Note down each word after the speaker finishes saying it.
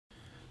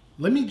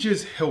Let me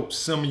just help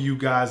some of you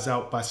guys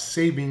out by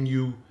saving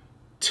you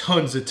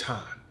tons of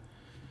time.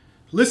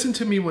 Listen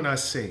to me when I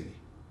say,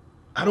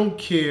 I don't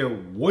care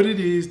what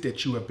it is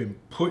that you have been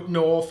putting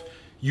off,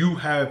 you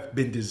have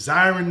been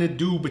desiring to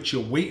do, but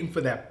you're waiting for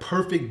that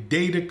perfect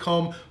day to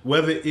come,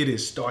 whether it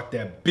is start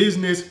that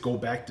business, go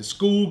back to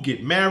school,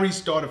 get married,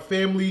 start a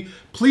family.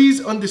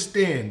 Please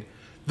understand,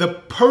 the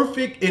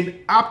perfect and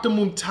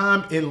optimum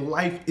time in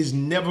life is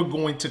never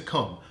going to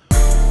come.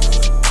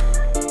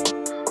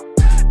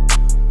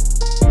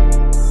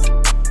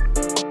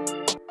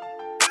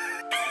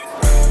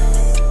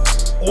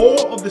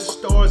 All of the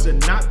stars are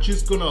not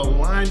just gonna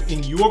align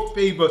in your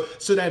favor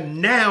so that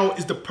now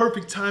is the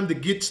perfect time to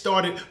get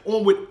started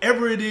on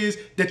whatever it is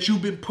that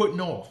you've been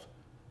putting off.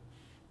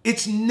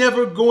 It's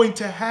never going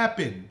to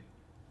happen.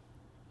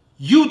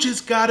 You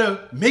just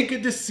gotta make a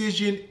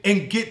decision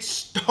and get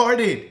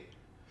started.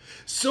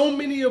 So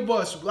many of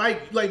us,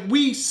 like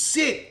we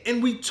sit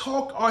and we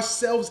talk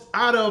ourselves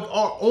out of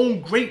our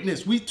own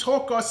greatness. We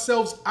talk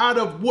ourselves out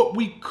of what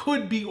we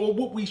could be or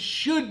what we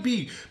should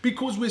be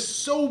because we're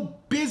so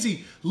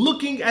busy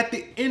looking at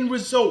the end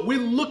result. We're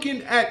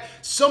looking at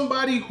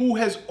somebody who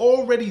has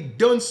already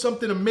done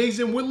something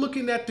amazing. We're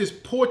looking at this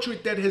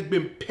portrait that has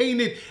been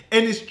painted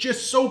and it's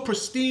just so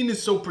pristine and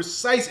so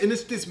precise and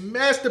it's this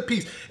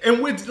masterpiece.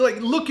 And we're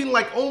like looking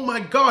like, oh my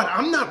God,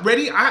 I'm not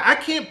ready. I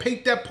can't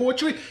paint that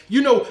portrait.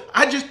 You know,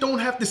 I just don't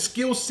have the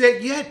skill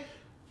set yet.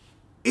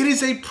 It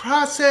is a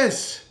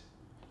process.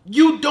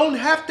 You don't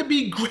have to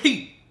be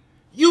great.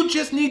 You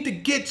just need to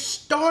get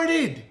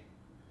started.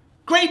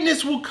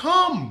 Greatness will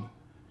come.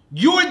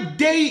 Your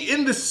day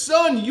in the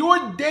sun,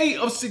 your day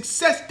of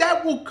success,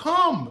 that will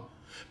come.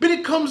 But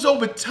it comes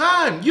over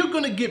time. You're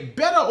going to get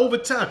better over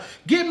time.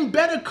 Getting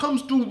better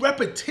comes through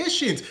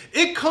repetitions.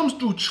 It comes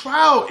through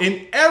trial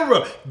and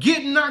error.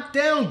 Getting knocked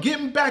down,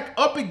 getting back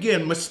up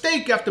again.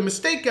 Mistake after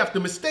mistake after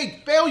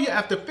mistake. Failure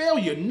after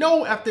failure.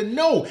 No after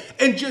no.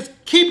 And just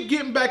keep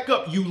getting back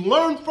up. You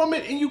learn from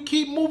it and you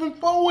keep moving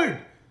forward.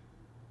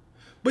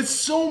 But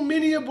so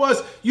many of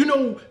us, you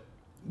know,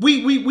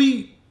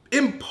 we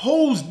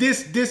impose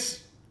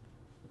this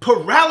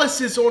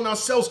paralysis on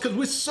ourselves because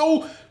we're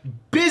so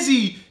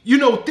busy, you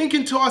know,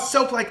 thinking to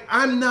ourselves like,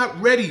 I'm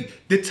not ready.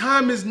 The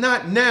time is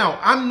not now.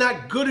 I'm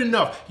not good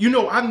enough. You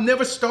know, I've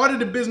never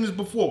started a business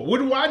before. What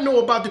do I know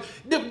about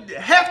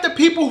half the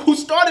people who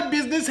started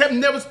business have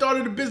never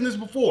started a business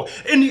before.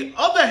 And the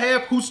other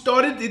half who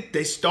started it,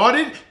 they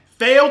started,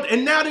 failed,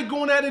 and now they're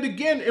going at it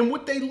again. And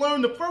what they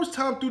learned the first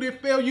time through their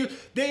failure,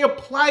 they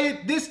apply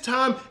it this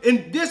time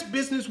and this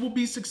business will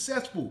be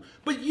successful.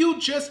 But you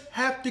just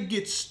have to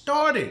get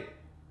started.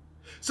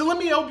 So let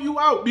me help you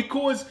out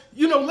because,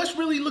 you know, let's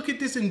really look at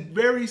this in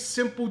very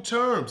simple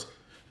terms.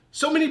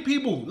 So many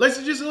people,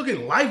 let's just look at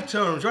life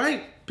terms,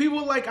 right? People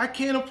are like, I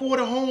can't afford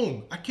a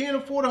home. I can't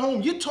afford a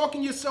home. You're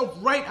talking yourself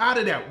right out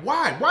of that.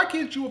 Why? Why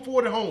can't you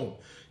afford a home?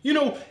 You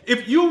know,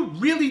 if you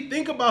really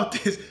think about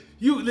this,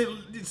 you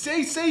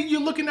say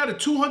you're looking at a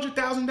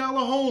 $200,000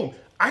 home.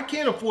 I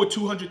can't afford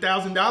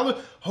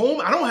 $200,000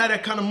 home. I don't have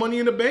that kind of money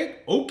in the bank.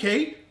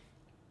 Okay,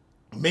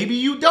 maybe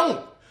you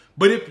don't.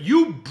 But if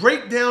you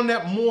break down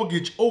that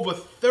mortgage over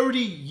 30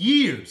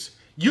 years,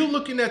 you're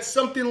looking at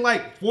something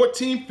like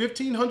 $1,400,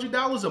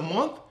 $1,500 a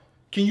month.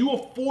 Can you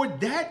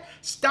afford that?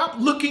 Stop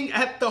looking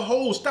at the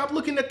whole. Stop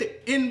looking at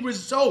the end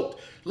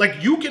result.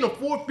 Like you can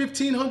afford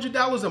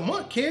 $1,500 a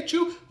month, can't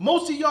you?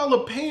 Most of y'all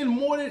are paying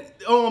more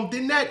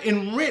than that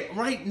in rent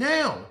right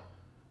now.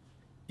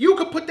 You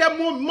could put that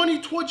more money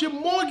towards your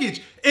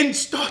mortgage and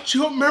start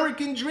your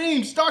American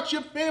dream. Start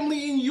your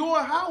family in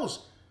your house.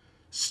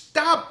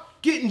 Stop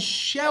getting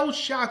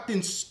shell-shocked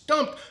and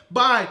stumped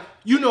by,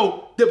 you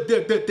know,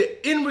 the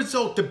end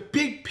result, the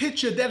big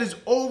picture that is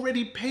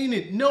already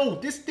painted. No,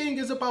 this thing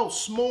is about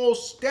small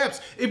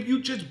steps. If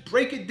you just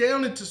break it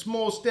down into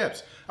small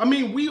steps. I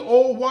mean, we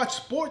all watch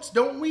sports,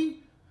 don't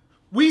we?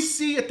 We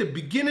see at the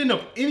beginning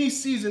of any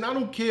season, I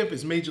don't care if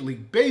it's Major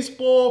League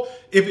Baseball,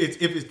 if it's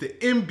the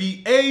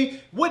NBA,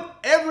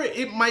 whatever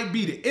it might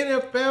be, the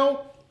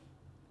NFL,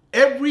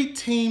 every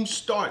team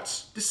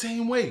starts the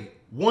same way.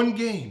 One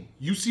game.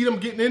 You see them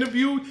getting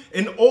interviewed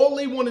and all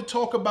they want to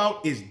talk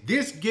about is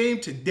this game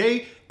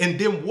today and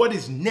then what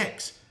is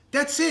next.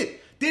 That's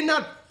it. They're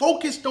not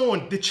focused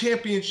on the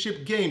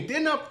championship game. They're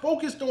not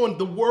focused on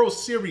the World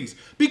Series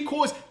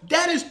because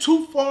that is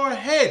too far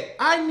ahead.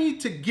 I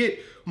need to get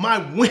my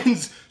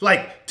wins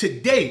like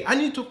today. I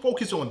need to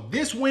focus on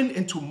this win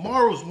and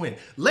tomorrow's win.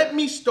 Let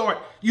me start,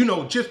 you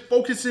know, just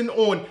focusing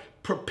on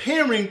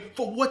preparing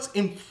for what's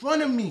in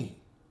front of me.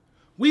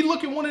 We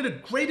look at one of the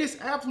greatest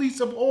athletes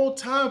of all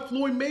time,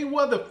 Floyd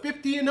Mayweather,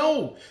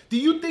 50-0. Do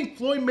you think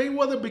Floyd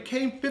Mayweather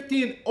became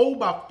 50-0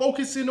 by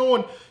focusing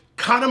on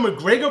Conor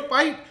McGregor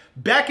fight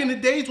back in the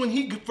days when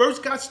he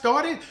first got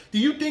started? Do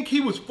you think he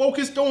was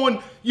focused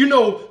on, you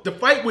know, the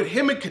fight with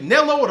him and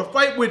Canelo or the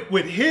fight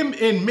with him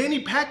and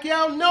Manny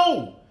Pacquiao?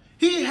 No.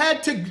 He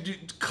had to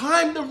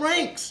climb the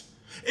ranks.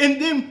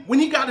 And then when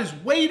he got his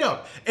weight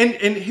up and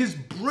his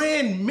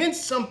brand meant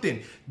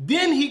something,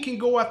 then he can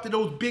go after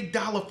those big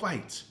dollar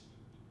fights.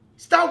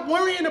 Stop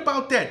worrying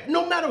about that.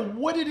 No matter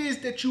what it is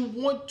that you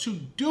want to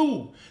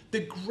do, the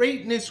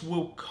greatness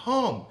will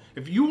come.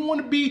 If you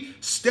want to be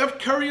Steph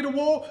Curry of the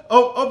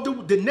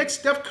world, the next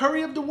Steph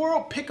Curry of the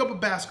world, pick up a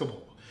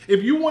basketball.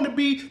 If you want to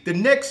be the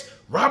next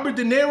Robert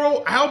De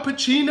Niro, Al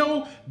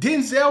Pacino,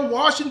 Denzel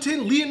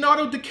Washington,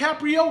 Leonardo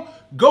DiCaprio,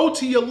 go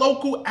to your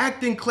local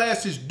acting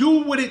classes.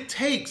 Do what it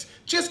takes.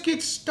 Just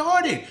get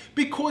started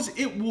because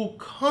it will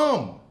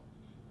come.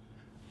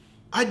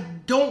 I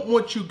don't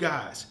want you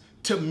guys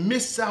to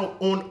miss out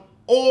on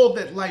all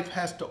that life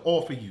has to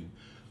offer you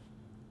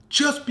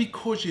just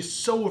because you're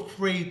so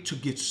afraid to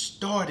get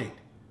started.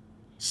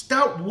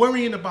 Stop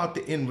worrying about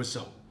the end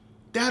result.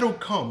 That'll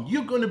come.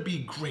 You're going to be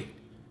great.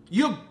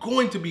 You're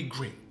going to be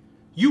great.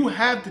 You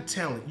have the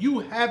talent. You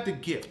have the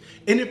gift.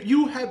 And if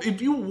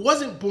you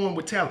wasn't born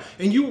with talent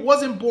and you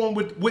wasn't born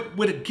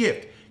with a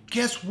gift,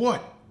 guess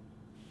what?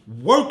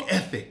 Work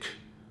ethic,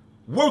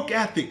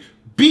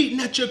 beating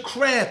at your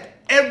craft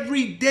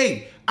every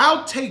day.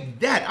 I'll take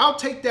that. I'll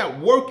take that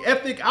work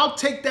ethic. I'll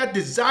take that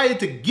desire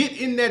to get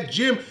in that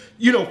gym,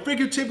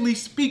 figuratively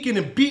speaking,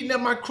 and beating at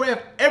my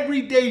craft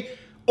every day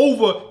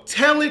over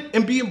talent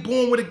and being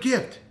born with a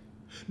gift.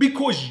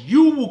 Because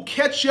you will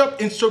catch up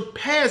and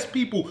surpass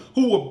people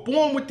who were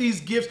born with these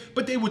gifts,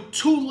 but they were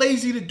too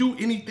lazy to do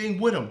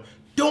anything with them.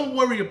 Don't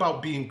worry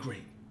about being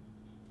great.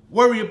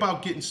 Worry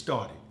about getting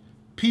started.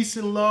 Peace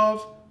and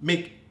love.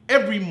 Make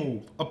every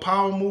move a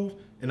power move,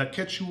 and I'll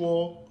catch you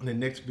all on the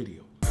next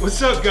video.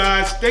 What's up,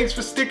 guys? Thanks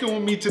for sticking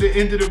with me to the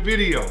end of the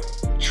video.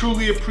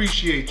 Truly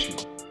appreciate you.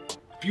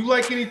 If you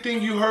like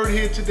anything you heard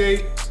here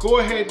today, go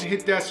ahead and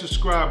hit that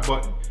subscribe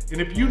button. And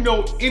if you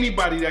know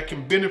anybody that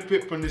can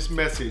benefit from this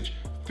message,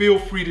 feel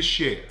free to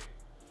share.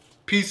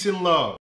 Peace and love.